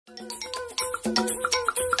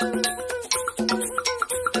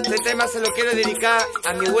Este tema se lo quiero dedicar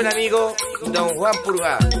a mi buen amigo Don Juan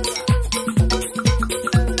Purga.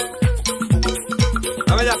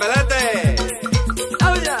 ¡Vamos ya, pedete!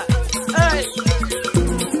 ¡Vamos ya! ¡Ay!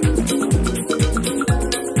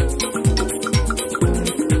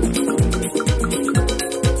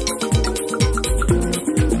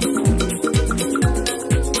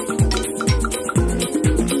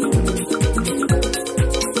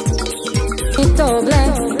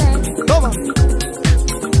 Toma.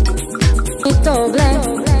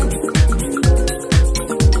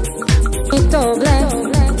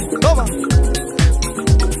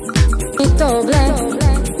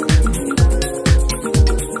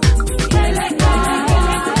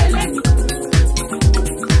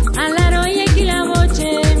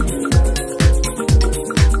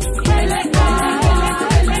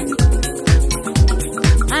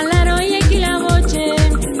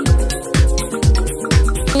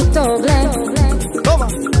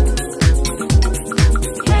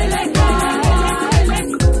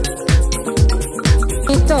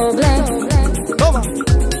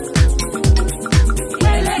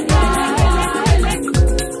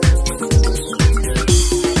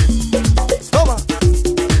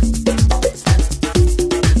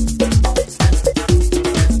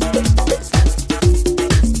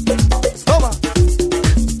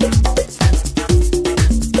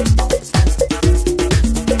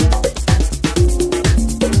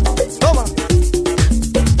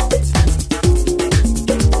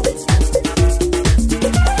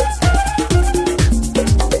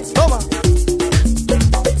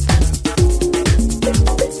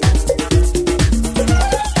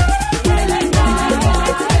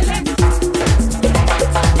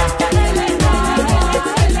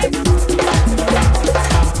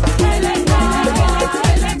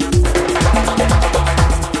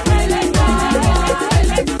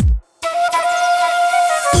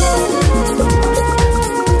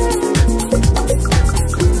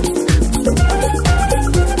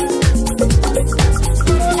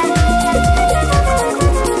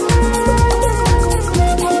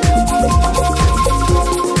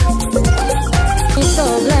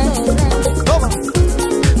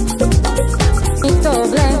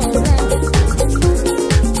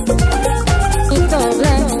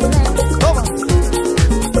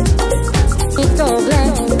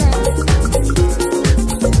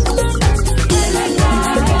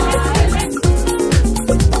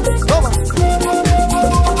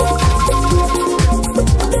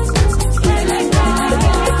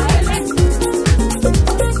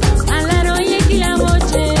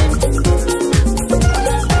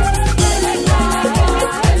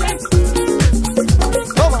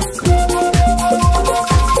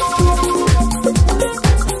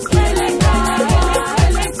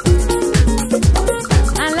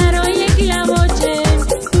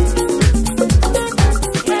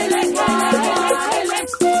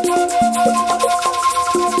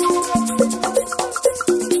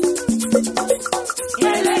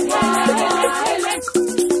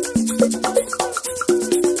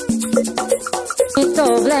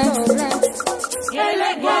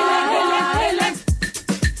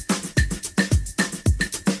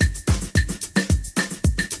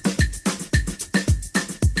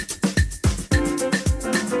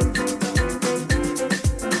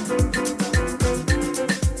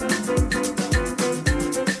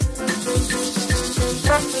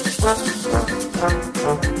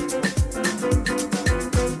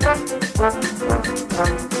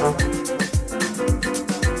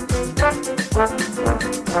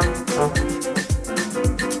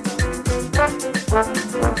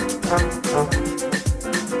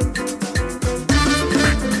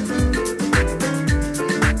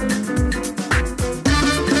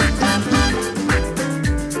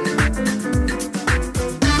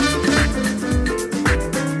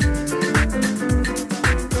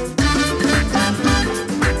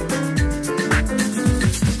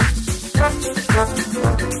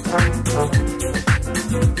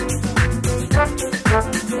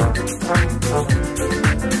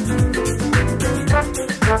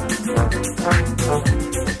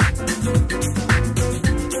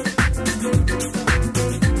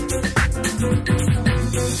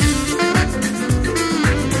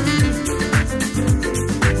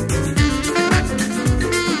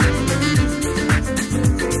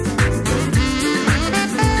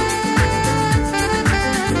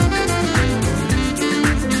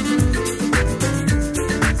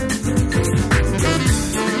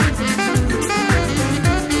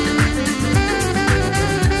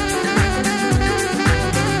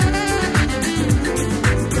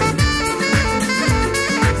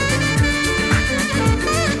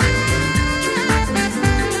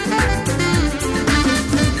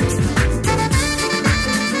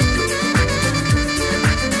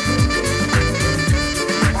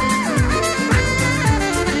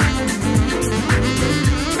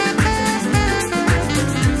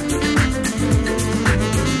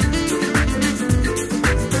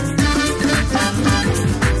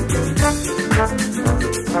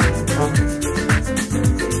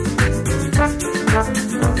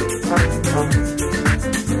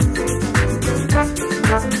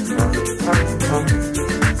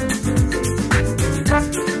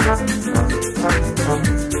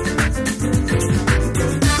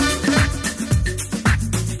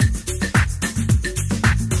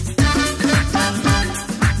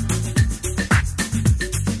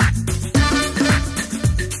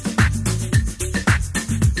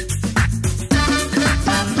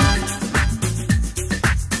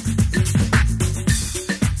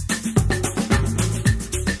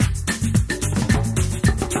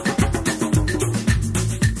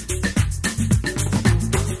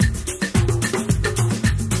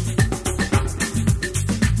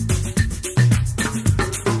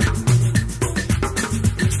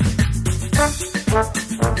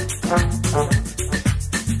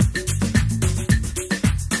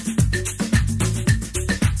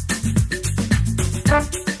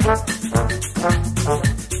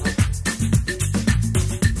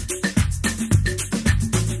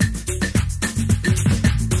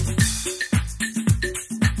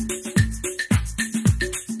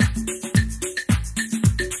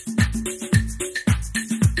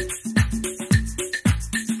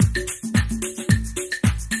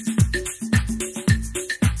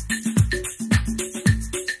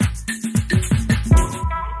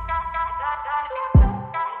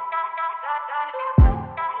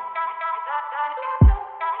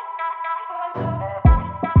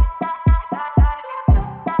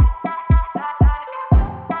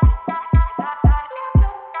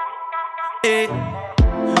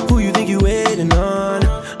 Who you think you waiting on?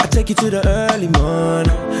 I take you to the early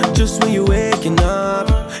morning. Just when you're waking up,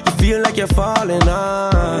 you feel like you're falling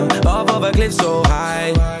off of a cliff so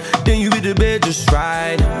high. Then you hit the bed just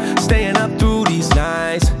right, staying up through these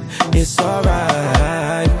nights. It's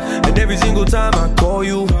alright. And every single time I call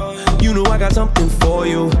you, you know I got something for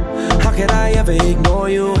you. How could I ever ignore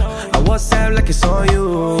you? I WhatsApp like it's on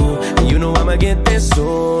you. And you know I'ma get there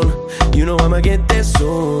soon. You know I'ma get there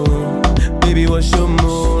soon. Baby, what's your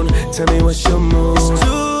mood? Tell me what's your mood. It's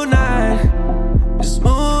tonight, it's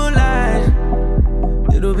moonlight.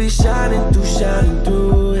 It'll be shining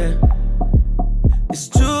through, yeah. It's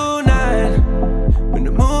tonight, when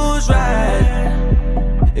the moon's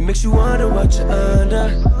right. It makes you wonder what you're under.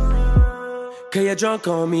 Cause you're drunk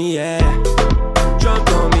on me, yeah. Drunk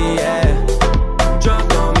on me, yeah.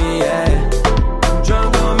 Drunk on me, yeah.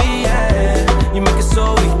 Drunk on me, yeah. You make it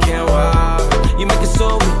so we can't walk. You make it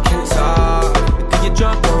so we can't talk. Because you're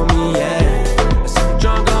drunk on me, yeah. I said you're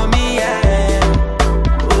drunk on me, yeah.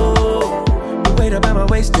 Ooh, you wait up, am I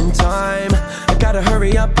wasting time? I gotta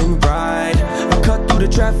hurry up and ride. I cut through the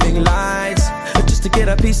traffic lights just to get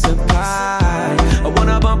a piece of pie. I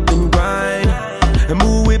wanna bump and grind and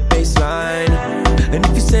move with baseline. And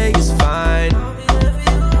if you say it's fine,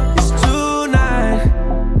 it's tonight,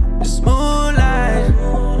 it's moonlight.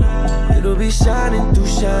 It'll be shining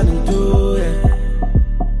through, yeah.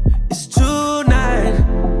 It's tonight,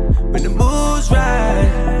 when the mood's right.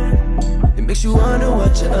 It makes you wonder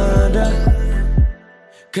what you're under.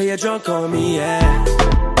 Cause you're drunk on me, yeah.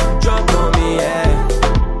 Drunk on me, yeah.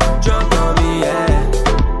 Drunk on me, yeah.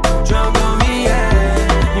 Drunk on me,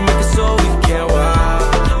 yeah. You make it so we can't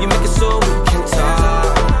walk. You make it so we can't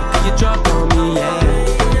talk. Cause you're drunk on me,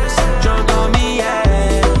 yeah. Drunk on me, yeah.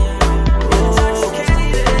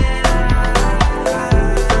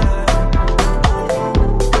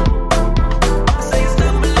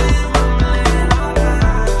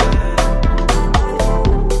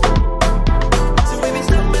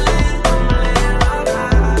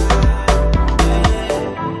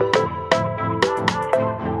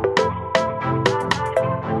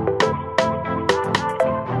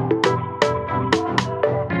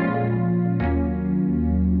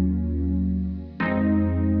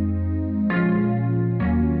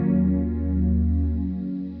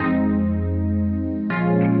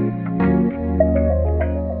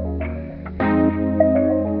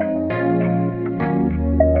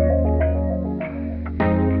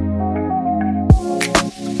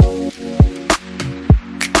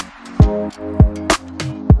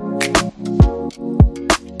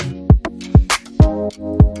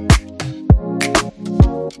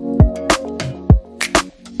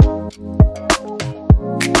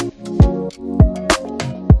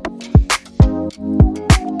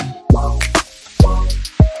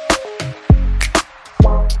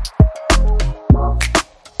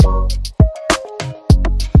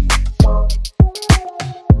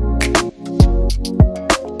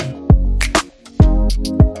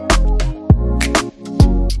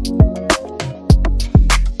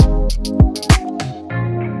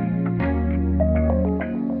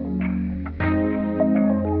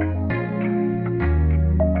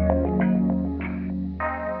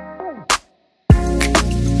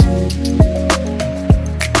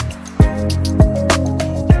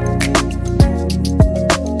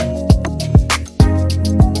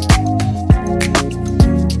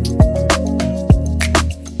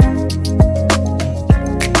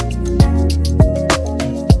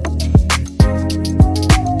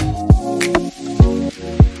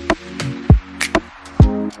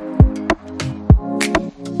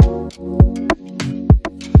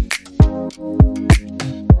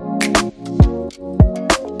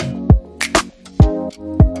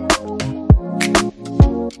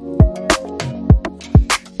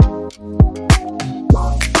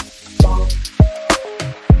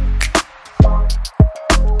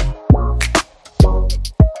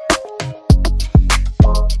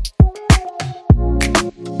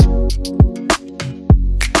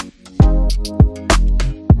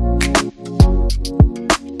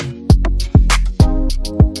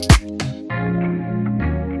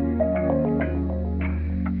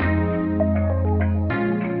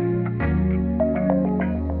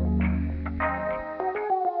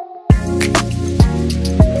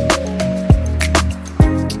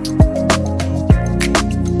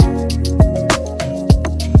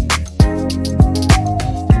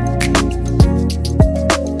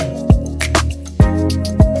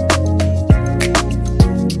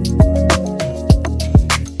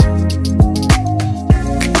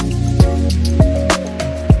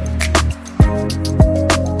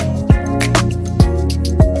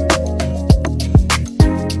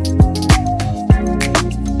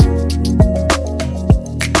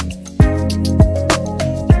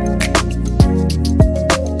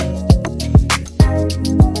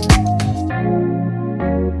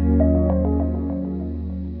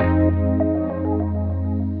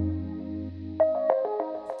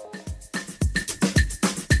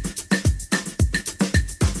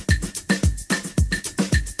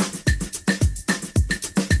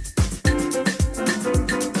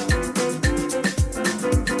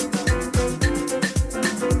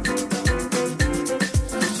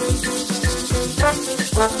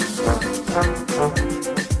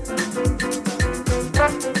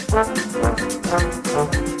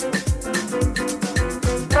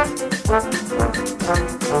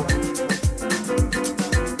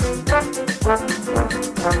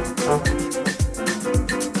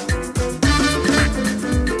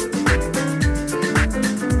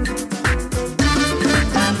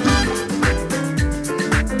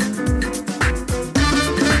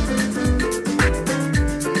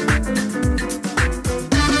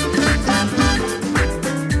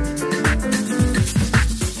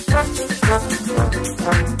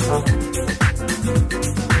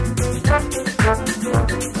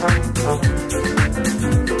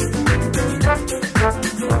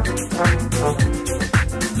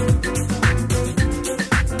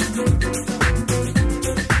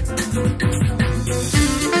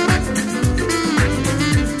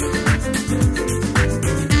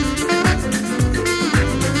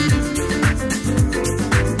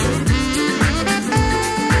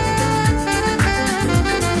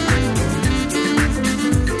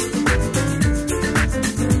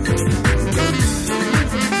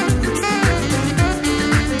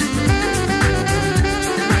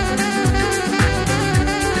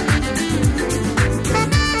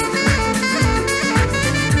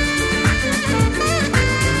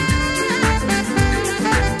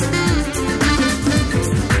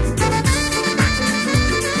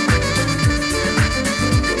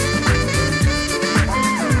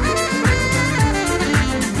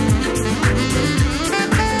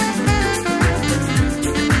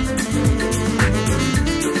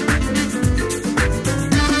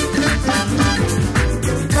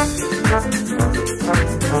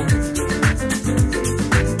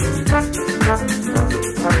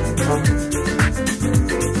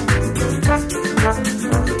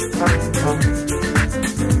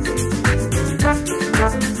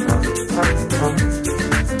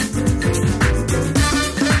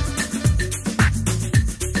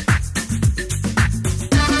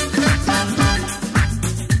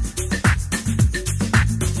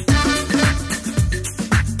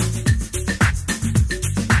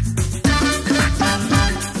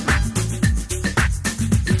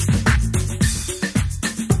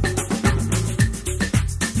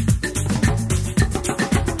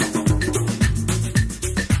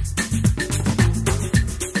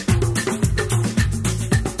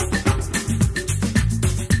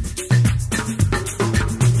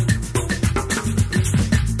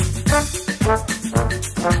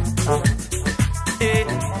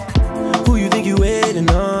 Who you think you waiting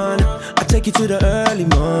on? I take you to the early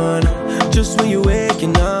morning. Just when you're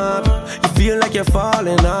waking up, you feel like you're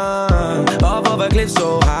falling off of a cliff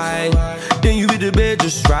so high. Then you hit the bed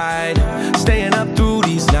just right, staying up through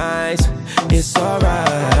these nights. It's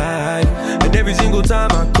alright. And every single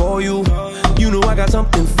time I call you, you know I got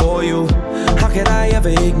something for you. How could I ever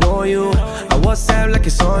ignore you? I WhatsApp like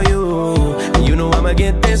it's on you. And you know I'ma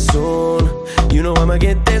get there soon. You know I'ma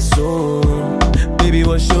get there soon. Baby,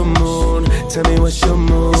 what's your mood? Tell me what's your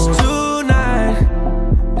mood. It's tonight,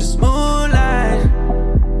 it's moonlight.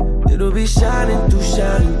 It'll be shining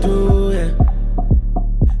through, yeah.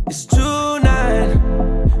 It's tonight,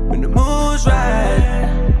 when the moon's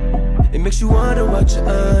right. It makes you wonder what you're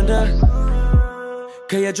under.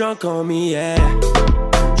 Cause you're drunk on me, yeah.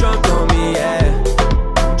 Drunk on me, yeah.